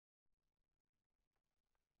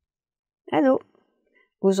Allô!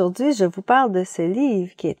 Aujourd'hui, je vous parle de ce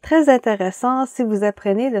livre qui est très intéressant si vous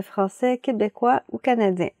apprenez le français québécois ou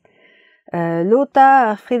canadien.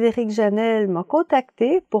 L'auteur Frédéric Janelle m'a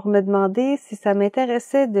contacté pour me demander si ça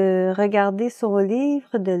m'intéressait de regarder son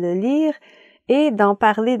livre, de le lire et d'en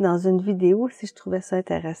parler dans une vidéo si je trouvais ça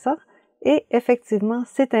intéressant. Et effectivement,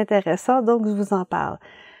 c'est intéressant, donc je vous en parle.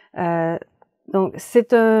 Donc,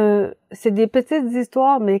 c'est des petites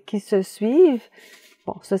histoires, mais qui se suivent.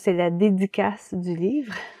 Bon, ça, c'est la dédicace du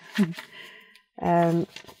livre.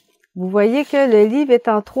 Vous voyez que le livre est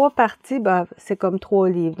en 3 parties. Ben, c'est comme 3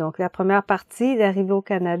 livres. Donc, la première partie, l'arrivée au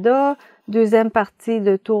Canada. Deuxième partie,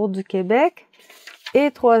 le tour du Québec. Et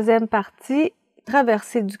troisième partie,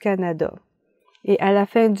 traversée du Canada. Et à la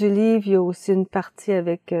fin du livre, il y a aussi une partie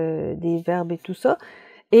avec des verbes et tout ça.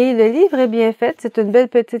 Et le livre est bien fait. C'est une belle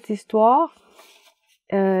petite histoire.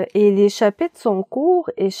 Et les chapitres sont courts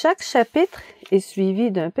et chaque chapitre est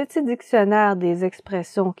suivi d'un petit dictionnaire des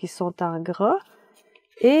expressions qui sont en gras.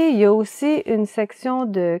 Et il y a aussi une section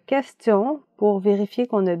de questions pour vérifier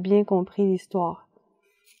qu'on a bien compris l'histoire.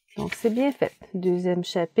 Donc, c'est bien fait. Deuxième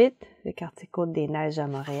chapitre, le quartier Côte des Neiges à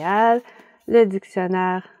Montréal, le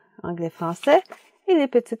dictionnaire anglais-français et les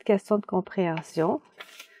petites questions de compréhension.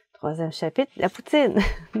 Troisième chapitre, la poutine.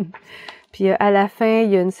 Puis à la fin,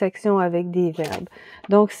 il y a une section avec des verbes.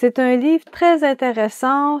 Donc, c'est un livre très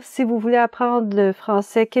intéressant si vous voulez apprendre le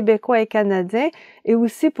français québécois et canadien et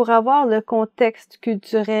aussi pour avoir le contexte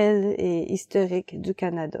culturel et historique du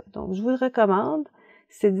Canada. Donc, je vous le recommande.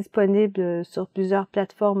 C'est disponible sur plusieurs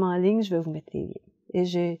plateformes en ligne. Je vais vous mettre les liens. Et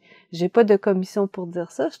j'ai pas de commission pour dire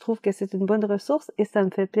ça. Je trouve que c'est une bonne ressource et ça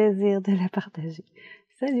me fait plaisir de la partager.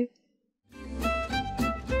 Salut!